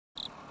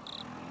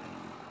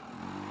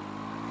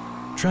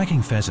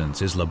Tracking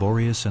pheasants is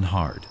laborious and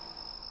hard.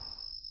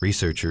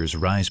 Researchers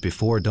rise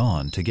before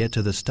dawn to get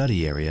to the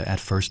study area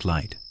at first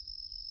light.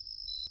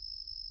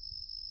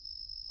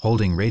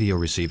 Holding radio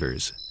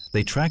receivers,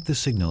 they track the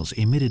signals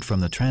emitted from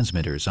the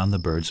transmitters on the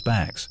birds'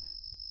 backs.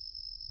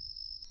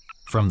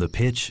 From the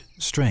pitch,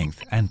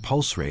 strength, and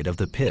pulse rate of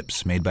the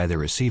pips made by the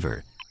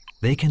receiver,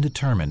 they can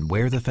determine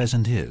where the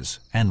pheasant is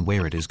and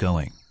where it is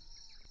going.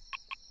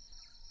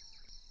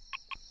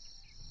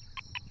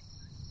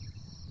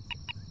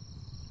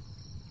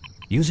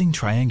 Using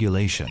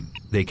triangulation,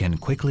 they can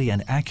quickly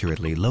and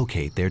accurately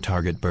locate their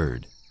target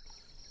bird.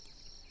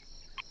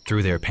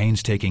 Through their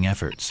painstaking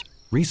efforts,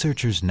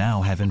 researchers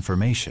now have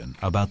information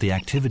about the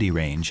activity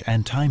range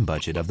and time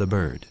budget of the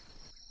bird.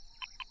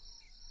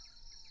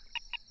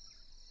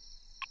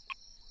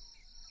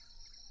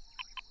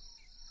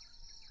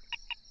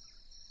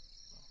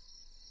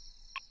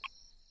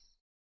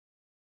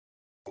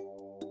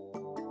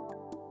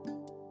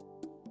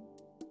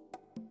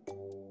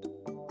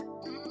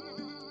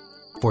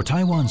 For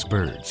Taiwan's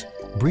birds,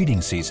 breeding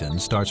season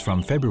starts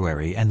from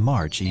February and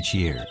March each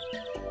year.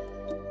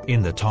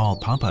 In the tall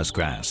pampas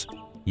grass,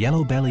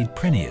 yellow-bellied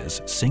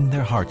prinias sing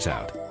their hearts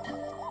out,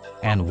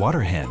 and water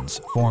hens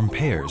form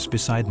pairs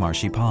beside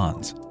marshy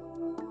ponds.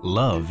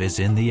 Love is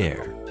in the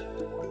air.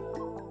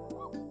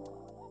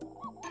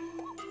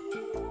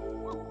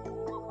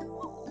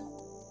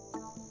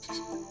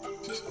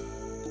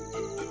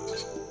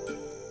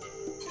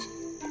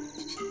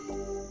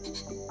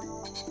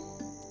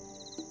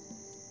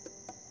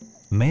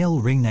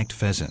 Male ring-necked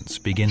pheasants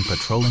begin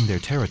patrolling their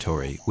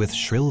territory with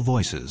shrill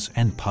voices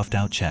and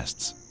puffed-out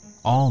chests.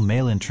 All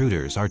male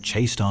intruders are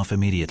chased off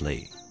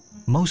immediately,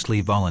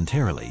 mostly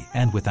voluntarily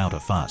and without a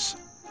fuss.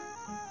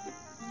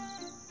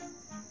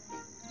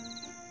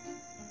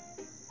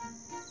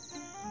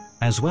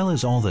 As well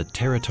as all the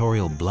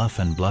territorial bluff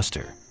and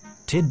bluster,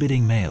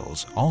 tidbitting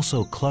males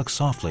also cluck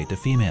softly to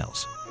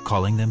females,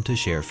 calling them to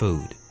share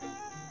food.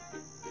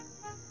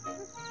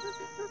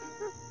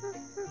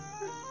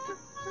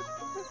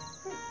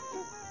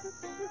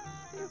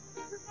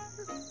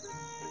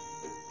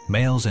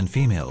 Males and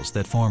females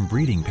that form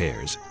breeding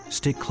pairs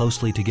stick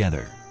closely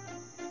together.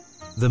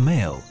 The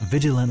male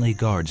vigilantly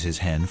guards his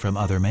hen from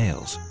other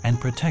males and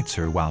protects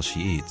her while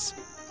she eats.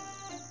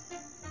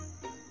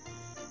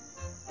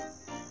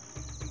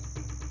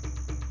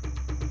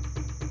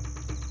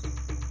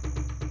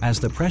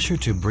 As the pressure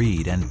to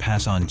breed and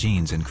pass on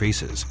genes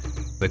increases,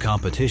 the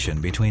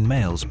competition between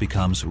males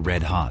becomes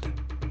red hot.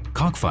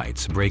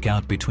 Cockfights break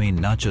out between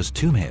not just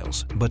two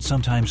males, but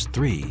sometimes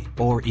 3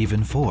 or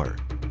even 4.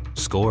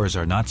 Scores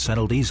are not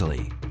settled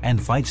easily,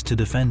 and fights to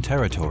defend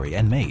territory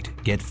and mate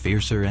get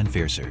fiercer and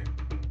fiercer.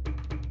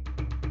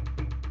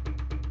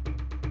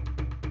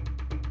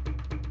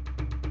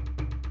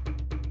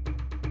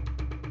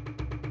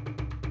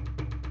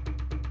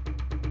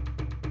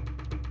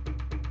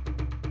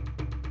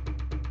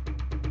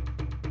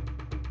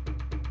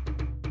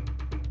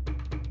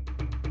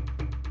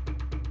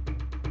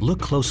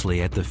 Look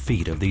closely at the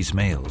feet of these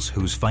males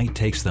whose fight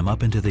takes them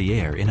up into the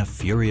air in a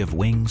fury of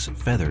wings,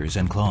 feathers,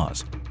 and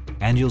claws.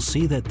 And you'll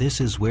see that this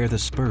is where the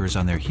spurs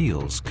on their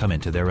heels come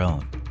into their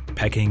own.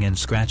 Pecking and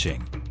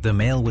scratching, the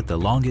male with the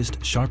longest,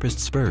 sharpest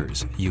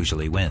spurs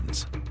usually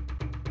wins.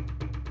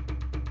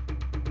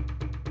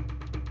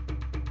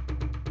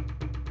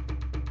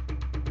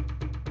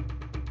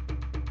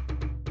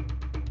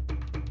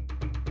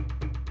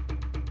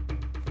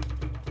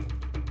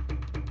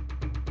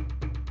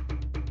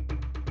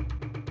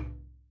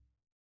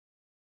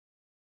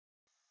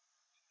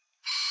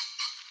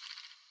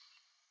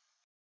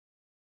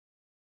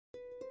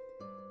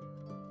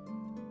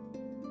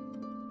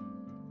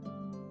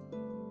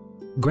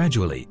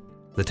 Gradually,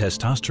 the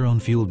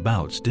testosterone-fueled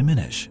bouts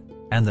diminish,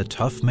 and the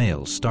tough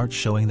males start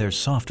showing their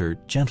softer,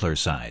 gentler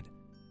side.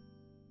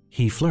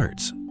 He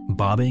flirts,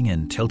 bobbing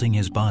and tilting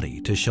his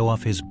body to show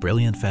off his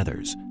brilliant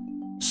feathers,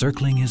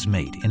 circling his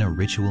mate in a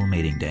ritual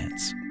mating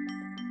dance.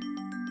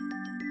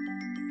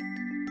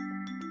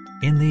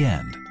 In the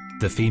end,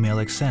 the female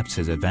accepts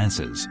his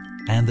advances,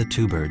 and the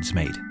two birds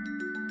mate.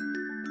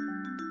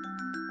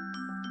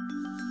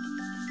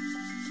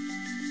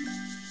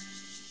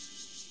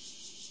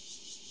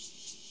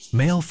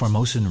 Male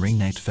Formosan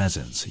ring-necked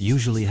pheasants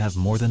usually have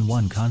more than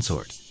one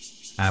consort.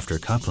 After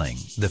coupling,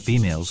 the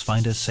females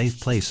find a safe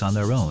place on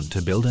their own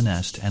to build a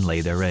nest and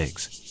lay their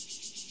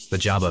eggs. The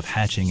job of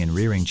hatching and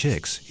rearing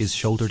chicks is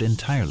shouldered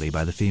entirely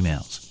by the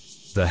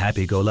females. The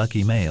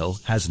happy-go-lucky male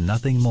has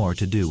nothing more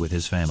to do with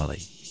his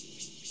family.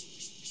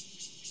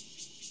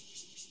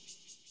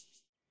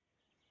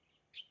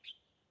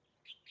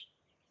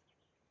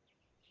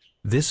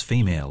 This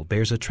female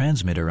bears a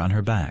transmitter on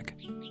her back.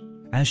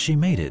 As she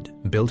mated,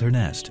 built her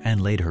nest,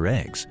 and laid her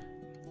eggs,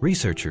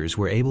 researchers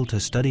were able to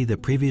study the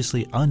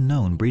previously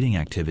unknown breeding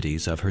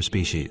activities of her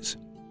species.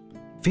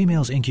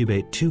 Females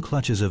incubate 2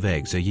 clutches of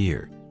eggs a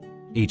year.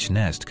 Each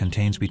nest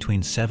contains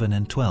between 7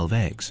 and 12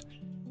 eggs.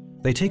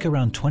 They take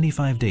around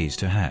 25 days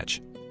to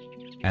hatch.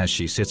 As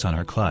she sits on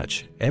her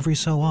clutch, every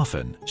so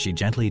often she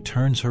gently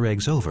turns her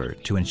eggs over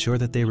to ensure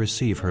that they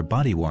receive her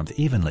body warmth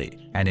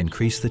evenly and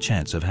increase the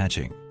chance of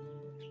hatching.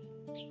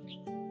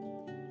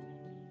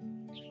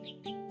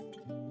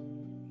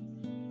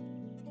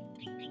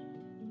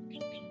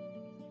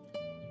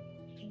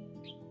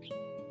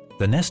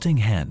 The nesting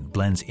hen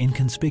blends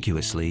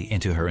inconspicuously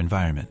into her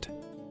environment.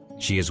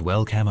 She is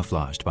well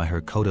camouflaged by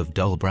her coat of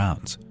dull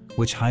browns,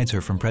 which hides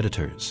her from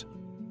predators.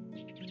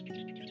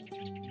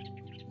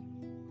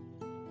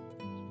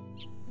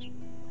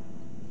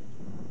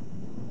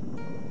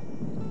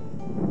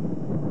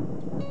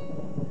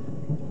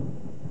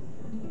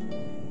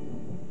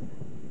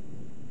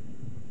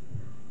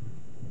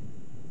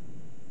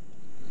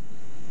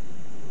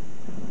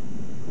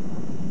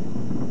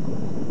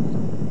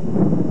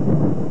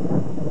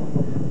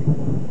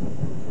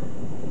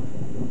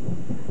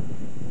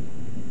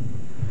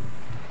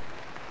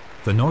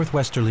 The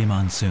northwesterly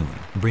monsoon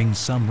brings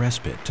some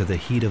respite to the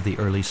heat of the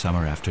early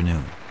summer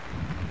afternoon.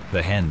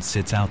 The hen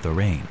sits out the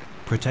rain,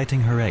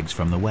 protecting her eggs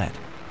from the wet.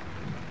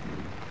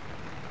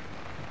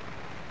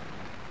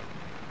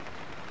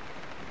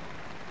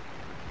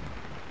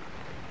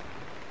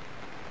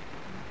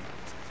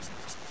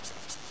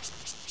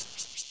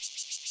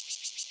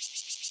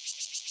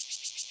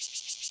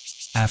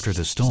 After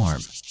the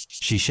storm,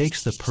 she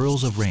shakes the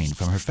pearls of rain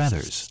from her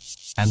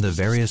feathers, and the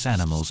various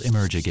animals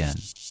emerge again.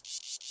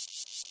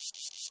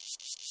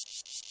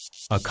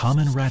 A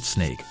common rat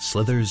snake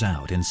slithers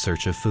out in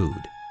search of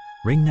food.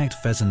 Ring-necked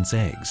pheasant's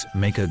eggs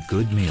make a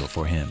good meal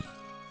for him.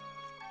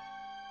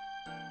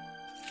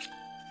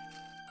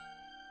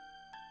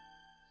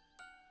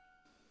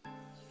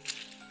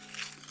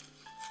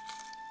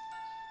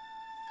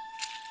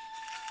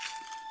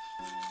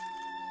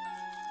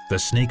 The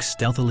snake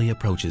stealthily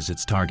approaches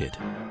its target.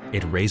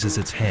 It raises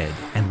its head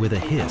and with a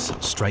hiss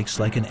strikes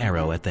like an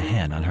arrow at the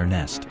hen on her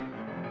nest.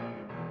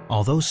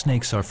 Although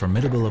snakes are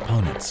formidable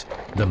opponents,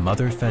 the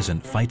mother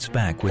pheasant fights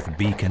back with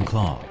beak and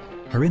claw.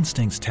 Her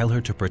instincts tell her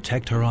to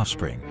protect her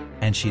offspring,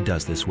 and she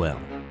does this well.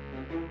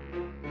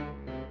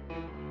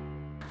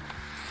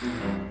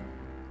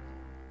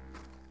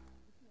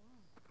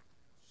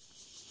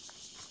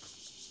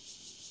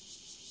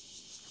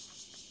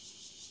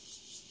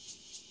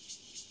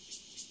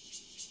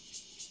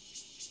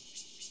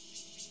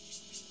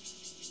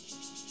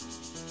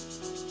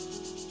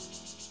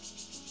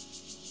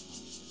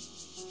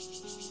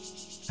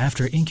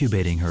 After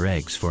incubating her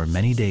eggs for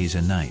many days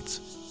and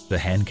nights, the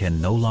hen can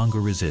no longer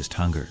resist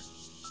hunger.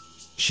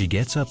 She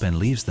gets up and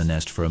leaves the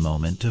nest for a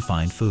moment to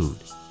find food.